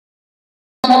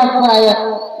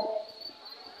जितने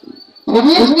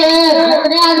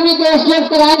आदमी के स्टेज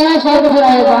कराए हैं सबको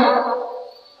कराएगा,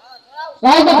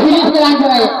 सबको फिलिप कराए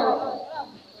कराएगा।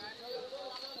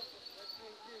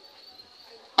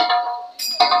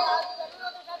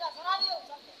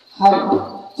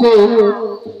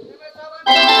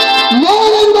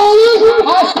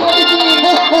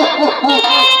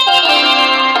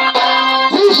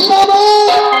 जिस समय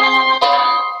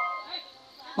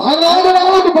भगवान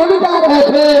राम बन जा रहे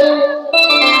थे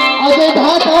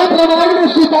अयोध्या का प्रमाण में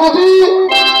सीता जी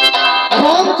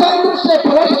रामचंद्र से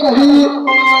प्रश्न कही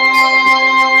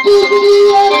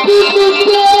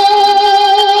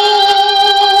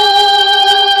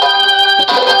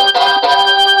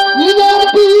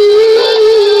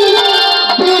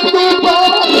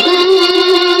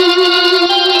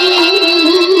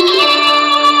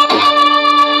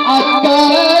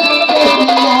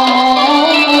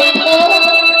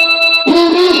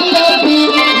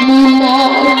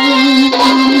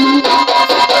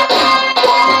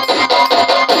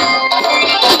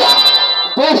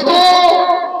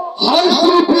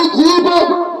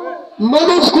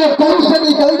मनुष्य के तन से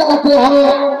निकल जाते हैं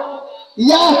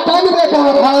या तन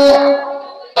बेकार है।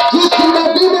 जिस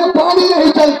नदी में पानी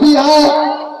नहीं चलती है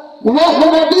वह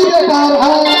नदी बेकार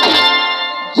है।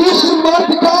 जिस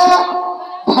मर्द का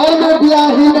घर में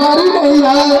ब्याही नारी नहीं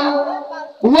है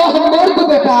वह मर्द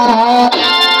बेकार है।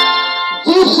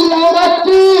 जिस औरत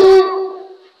की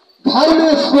घर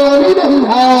में स्वामी नहीं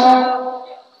है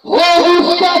वो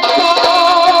उसका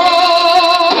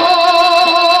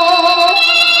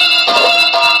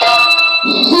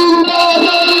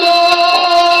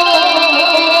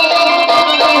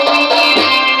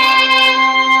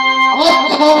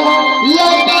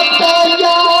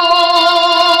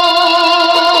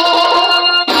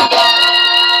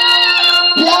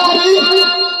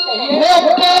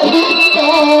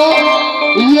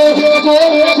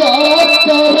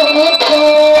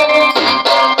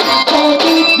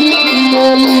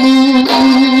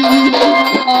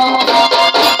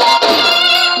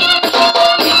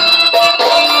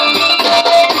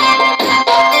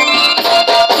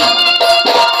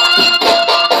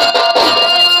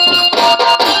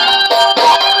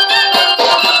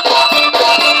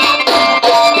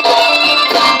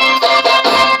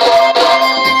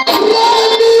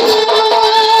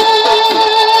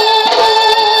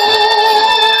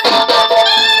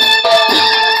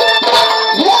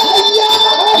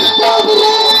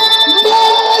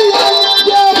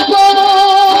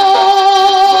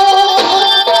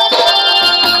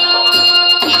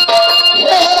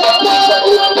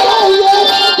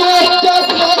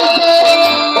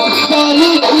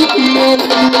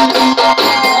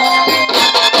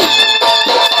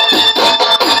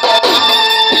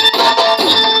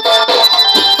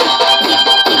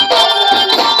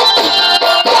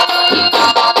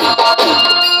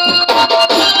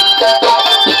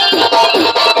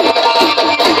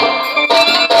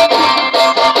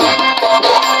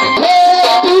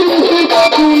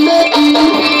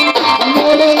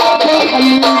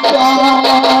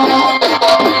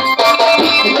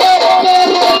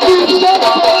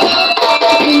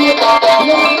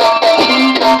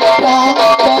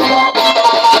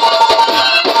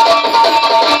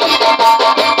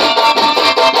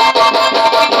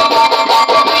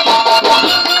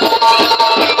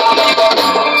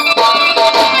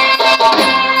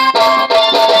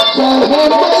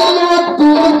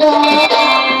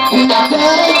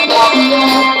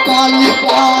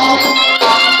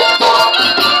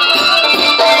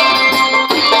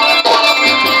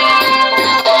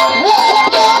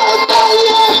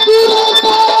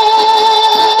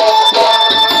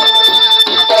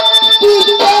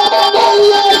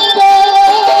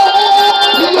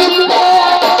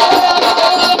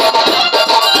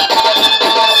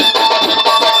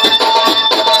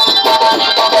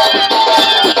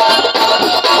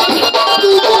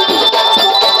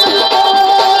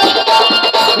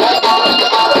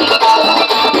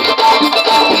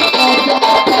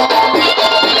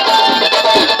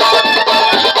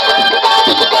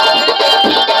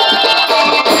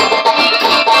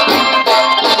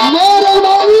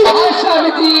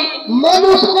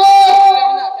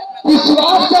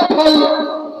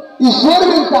ईश्वर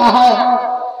मिलता है।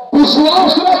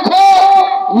 विश्वास रखो,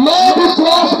 मैं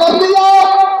विश्वास कर लिया।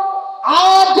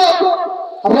 आज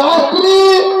रात्रि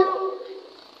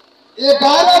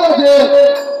 11 बजे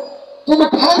तुम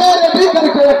खाना रेडी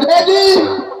करके रखेगी।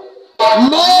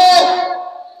 मैं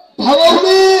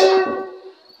भवनी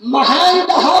महान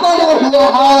दहा बना हुआ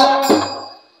है।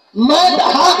 मैं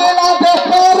दहा मेला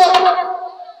देखकर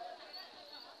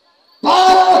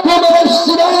 12 को मेरे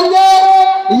सुनाएंगे।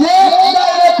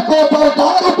 एक को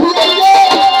बर्दाश्त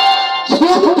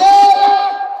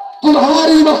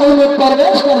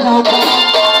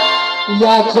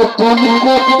या तो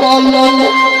तुमको पलंग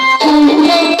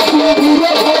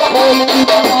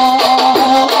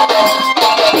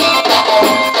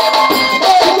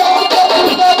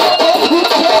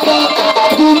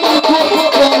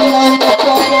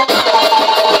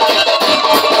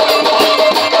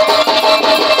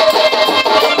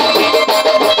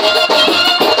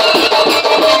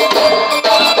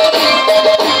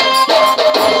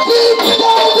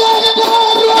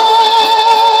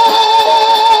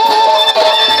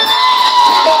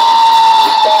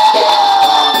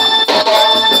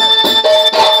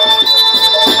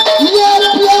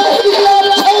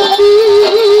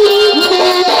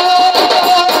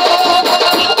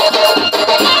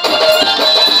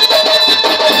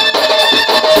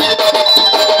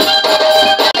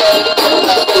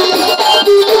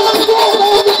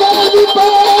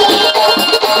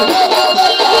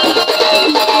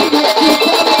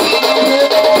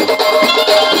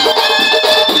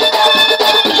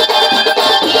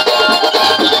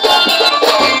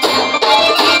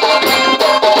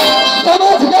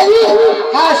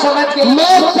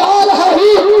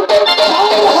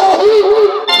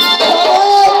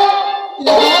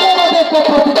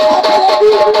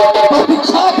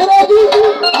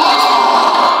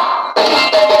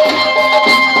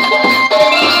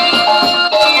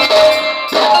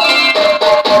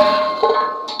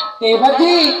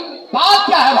बात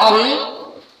क्या है भाभी?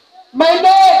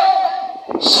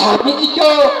 मैंने स्वामी जी को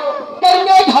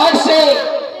गंगा घाट से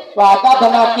वादा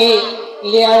बना के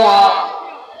ले आया,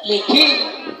 लेकिन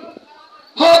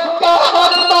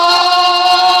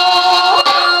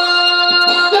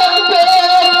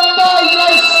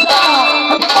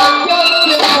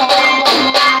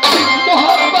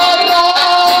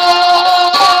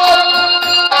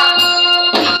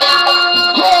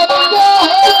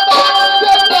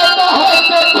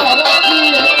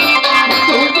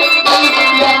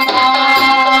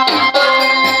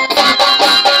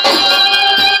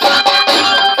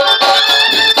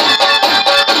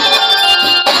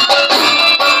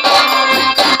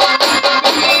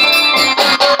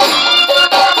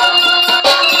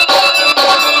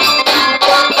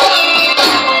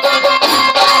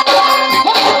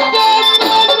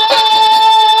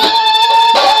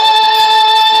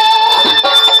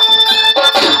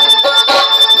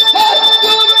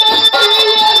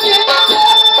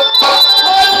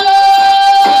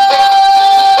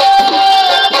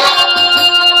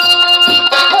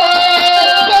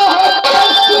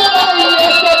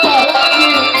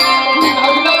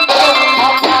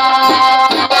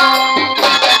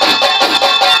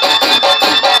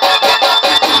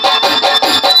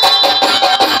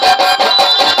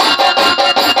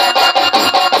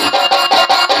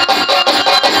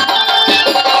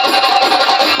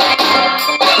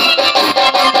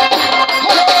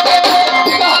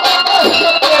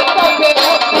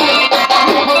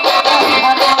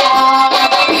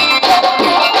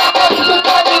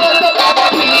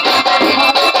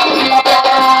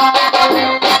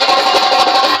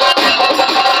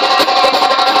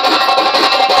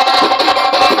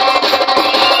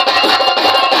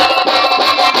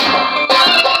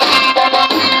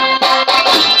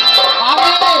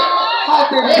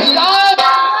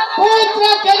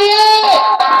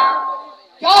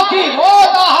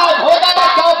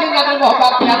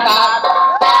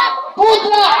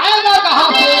पुत्र आएगा कहां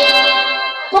से?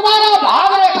 तुम्हारा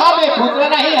भाग रेखा में पुत्र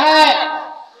नहीं है,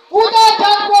 उदय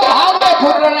चंद को भाग में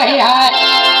पुत्र नहीं है,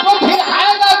 तो फिर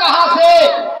आएगा कहां से?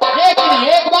 लेकिन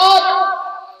एक बात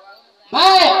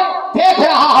मैं देख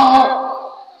रहा हूं,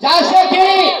 जैसे कि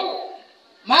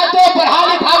मैं तो पढ़ा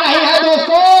लिखा नहीं है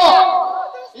दोस्तों,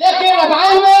 लेकिन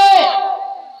रामायण में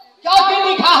क्या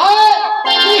लिखा है?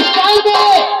 इस टाइम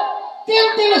में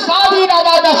 3 शादी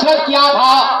राजा दशरथ किया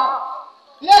था,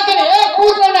 लेकिन एक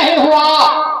पुत्र नहीं हुआ।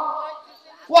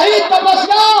 वही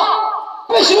तपस्या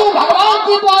विष्णु भगवान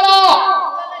के द्वारा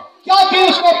क्योंकि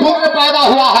उसको पुत्र पैदा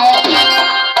हुआ है।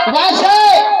 वैसे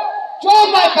जो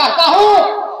मैं कहता हूं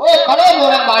वो करो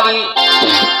मोरन वाली,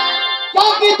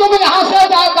 क्योंकि तुम यहां से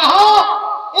जाओ कहा?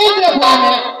 इंद्रपुरी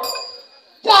में।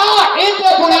 जहां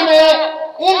इंद्रपुरी में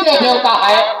इंद्र देवता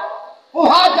है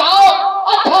वहां जाओ,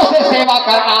 अच्छा से सेवा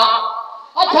करना,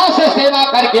 अच्छा से सेवा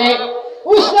करके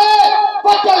उससे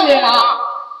वचन लेना।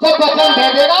 जब वचन दे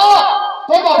देगा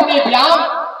तुम अपनी व्यायाम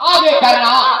आगे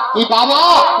करना कि बाबा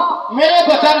मेरे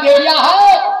वचन दे दिया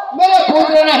है, मेरे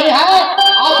पुत्र नहीं है,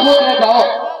 आप पुत्र दो।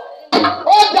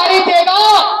 वो जारी देगा,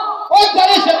 वो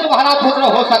जारी से तुम्हारा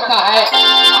पुत्र हो सकता है।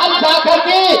 आप जाकर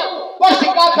के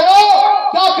वर्षिका करो,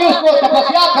 क्योंकि उसको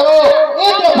तपस्या करो,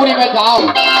 इंद्रपुरी में जाओ।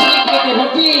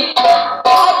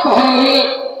 आप कहेंगे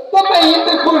तो मैं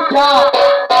इंद्रपुर क्या?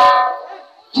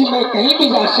 कि मैं कहीं भी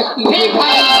जा सकती हूँ। ठीक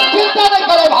है, चिंता नहीं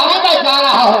करो भाभी, मैं जा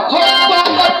रहा हूँ।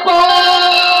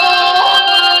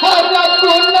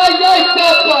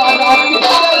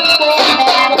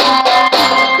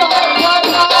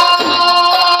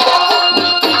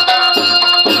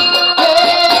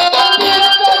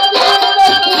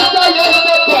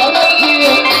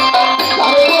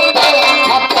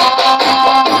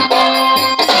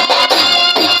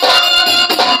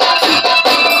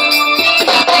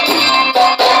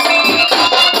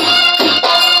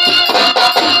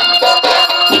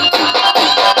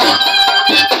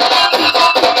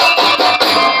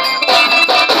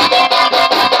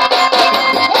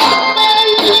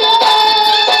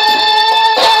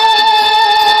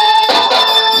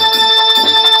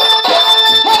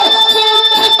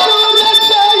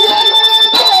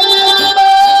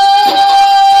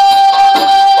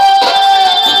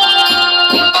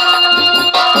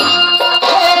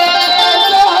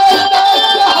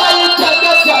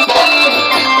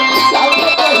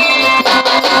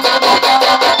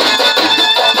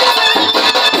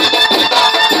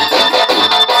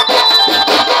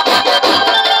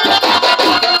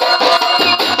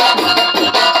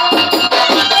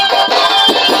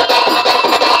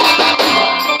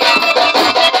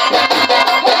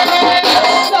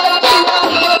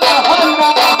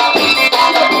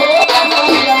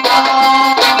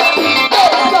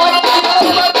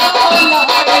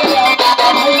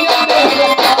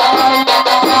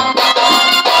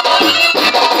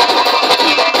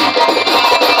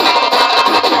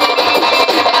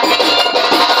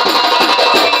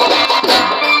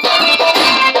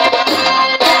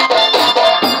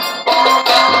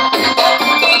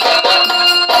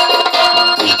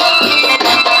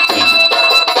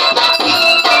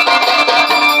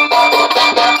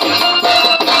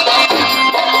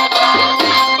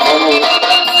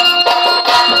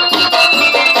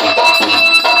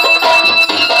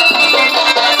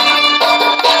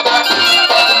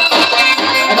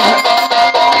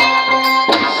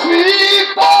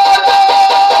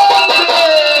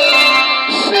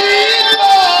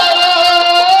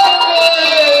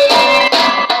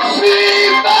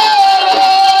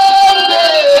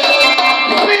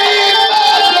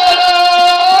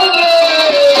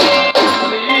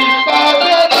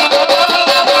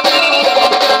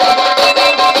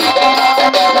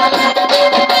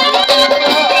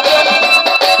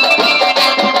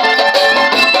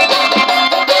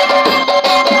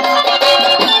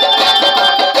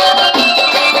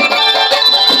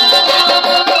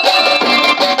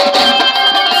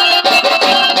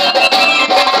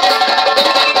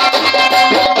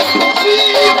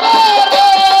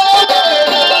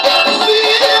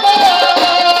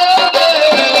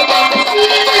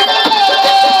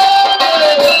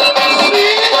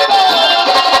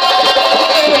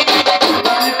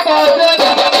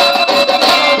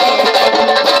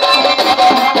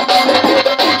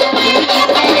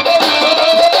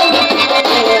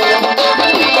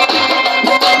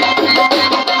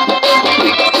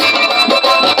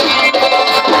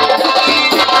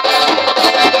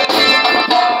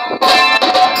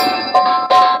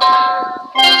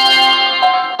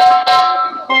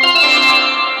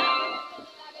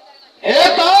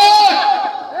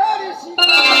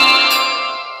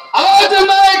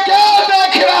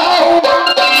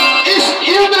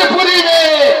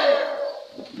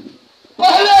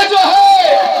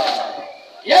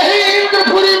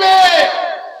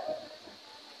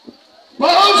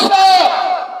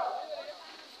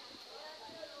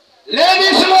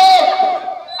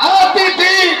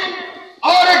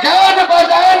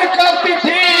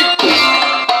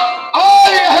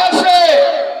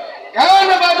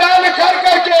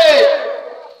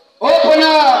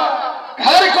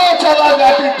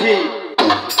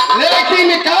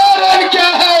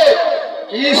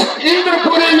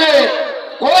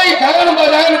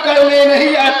 करने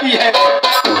नहीं आती है।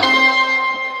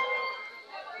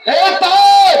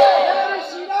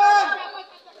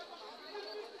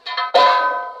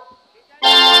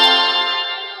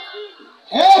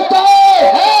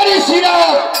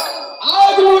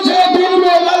 आज मुझे दिल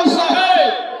में ललसा है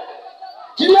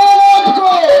कि मैं आपको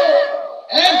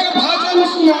एक भजन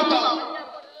सुनाता।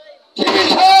 ठीक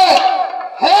है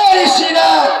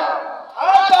ऋषिराज,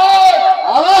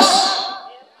 अवश्य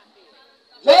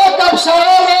जो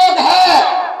अप्सरा लोग है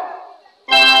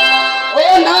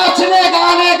वो नाचने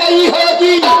गाने गई हो,